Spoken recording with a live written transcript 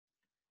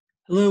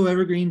Hello,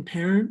 Evergreen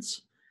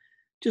parents.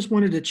 Just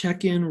wanted to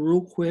check in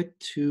real quick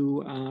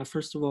to,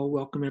 first of all,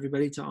 welcome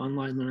everybody to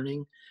online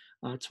learning.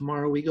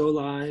 Tomorrow we go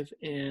live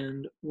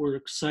and we're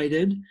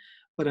excited,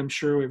 but I'm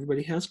sure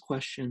everybody has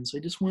questions. I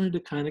just wanted to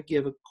kind of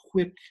give a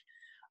quick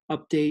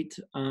update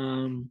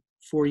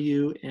for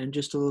you and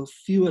just a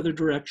few other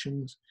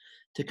directions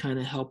to kind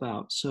of help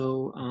out.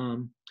 So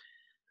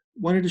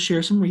wanted to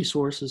share some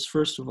resources,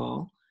 first of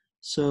all.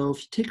 So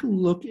if you take a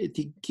look at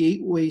the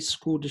Gateway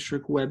School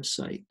District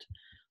website,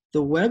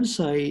 the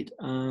website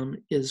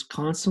is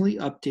constantly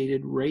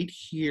updated right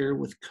here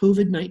with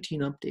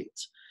COVID-19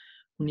 updates.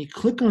 When you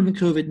click on the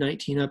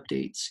COVID-19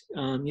 updates,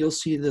 you'll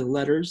see the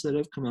letters that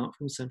have come out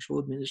from Central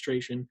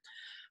Administration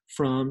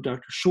from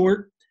Dr.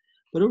 Short.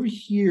 But over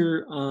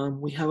here,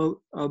 we have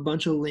a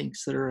bunch of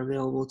links that are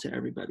available to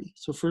everybody.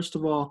 So first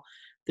of all,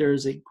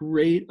 there's a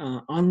great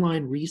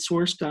online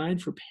resource guide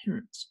for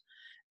parents.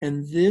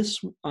 And this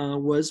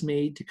was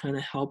made to kind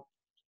of help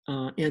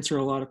answer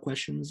a lot of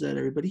questions that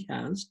everybody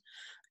has,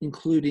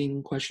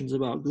 including questions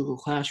about Google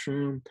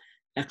Classroom,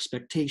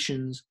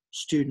 expectations,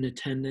 student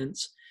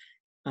attendance.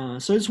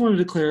 So I just wanted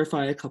to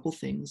clarify a couple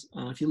things.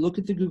 If you look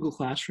at the Google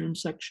Classroom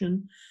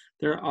section,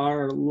 there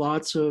are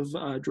lots of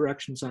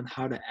directions on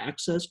how to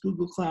access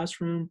Google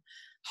Classroom,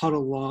 how to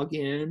log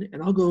in,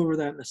 and I'll go over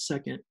that in a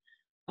second.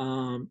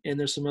 And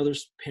there's some other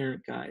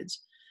parent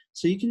guides.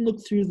 So you can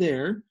look through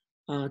there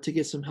to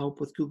get some help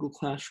with Google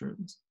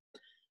Classrooms.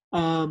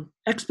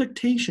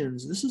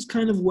 Expectations. This is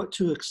kind of what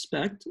to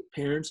expect.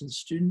 Parents and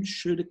students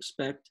should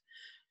expect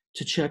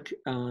to check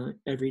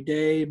every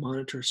day,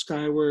 monitor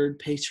skyward,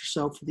 pace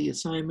yourself for the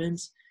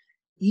assignments,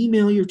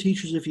 email your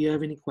teachers if you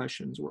have any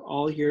questions. We're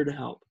all here to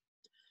help.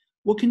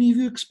 What can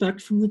you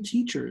expect from the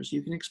teachers?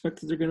 You can expect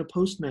that they're going to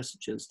post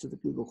messages to the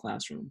Google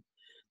Classroom.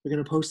 They're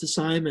going to post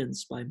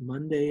assignments by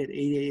Monday at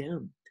 8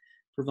 a.m.,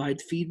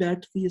 provide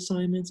feedback to the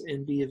assignments,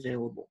 and be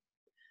available.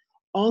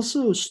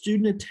 Also,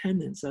 student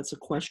attendance. That's a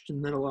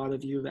question that a lot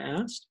of you have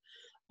asked.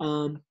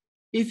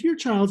 If your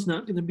child's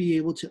not going to be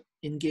able to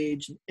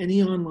engage in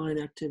any online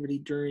activity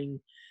during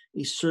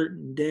a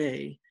certain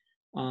day,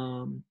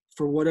 for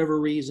whatever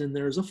reason,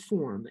 there's a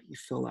form that you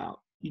fill out.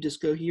 You just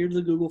go here to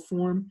the Google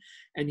form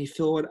and you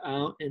fill it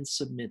out and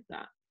submit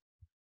that.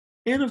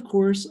 And of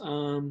course,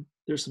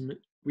 there's some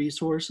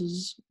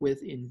resources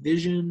with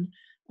Envision.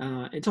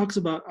 It talks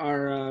about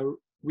our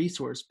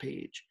resource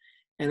page,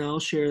 and I'll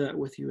share that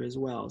with you as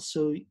well.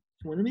 So you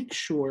want to make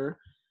sure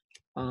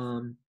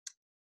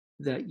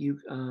that you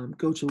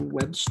go to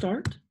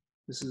WebStart.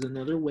 This is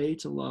another way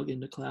to log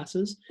into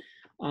classes.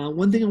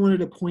 One thing I wanted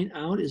to point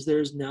out is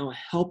there's now a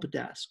help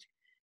desk.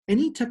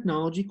 Any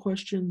technology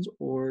questions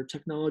or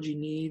technology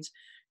needs,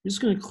 you're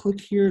just going to click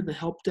here in the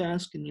help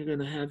desk and you're going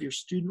to have your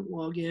student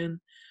log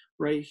in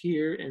right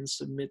here and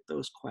submit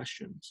those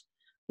questions.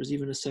 There's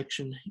even a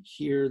section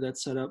here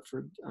that's set up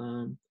for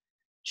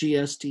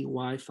GSD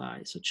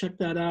Wi-Fi. So check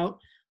that out.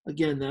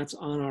 Again, that's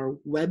on our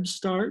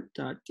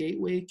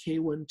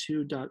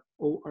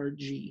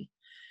webstart.gatewayk12.org.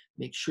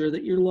 Make sure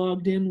that you're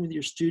logged in with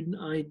your student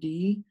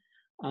ID.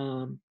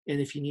 And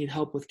if you need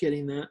help with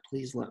getting that,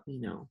 please let me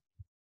know.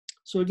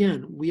 So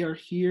again, we are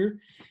here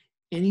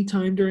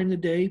anytime during the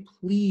day.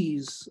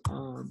 Please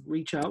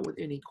reach out with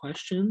any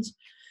questions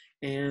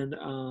and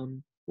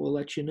we'll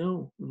let you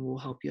know and we'll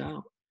help you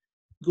out.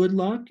 Good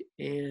luck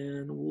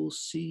and we'll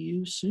see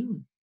you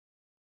soon.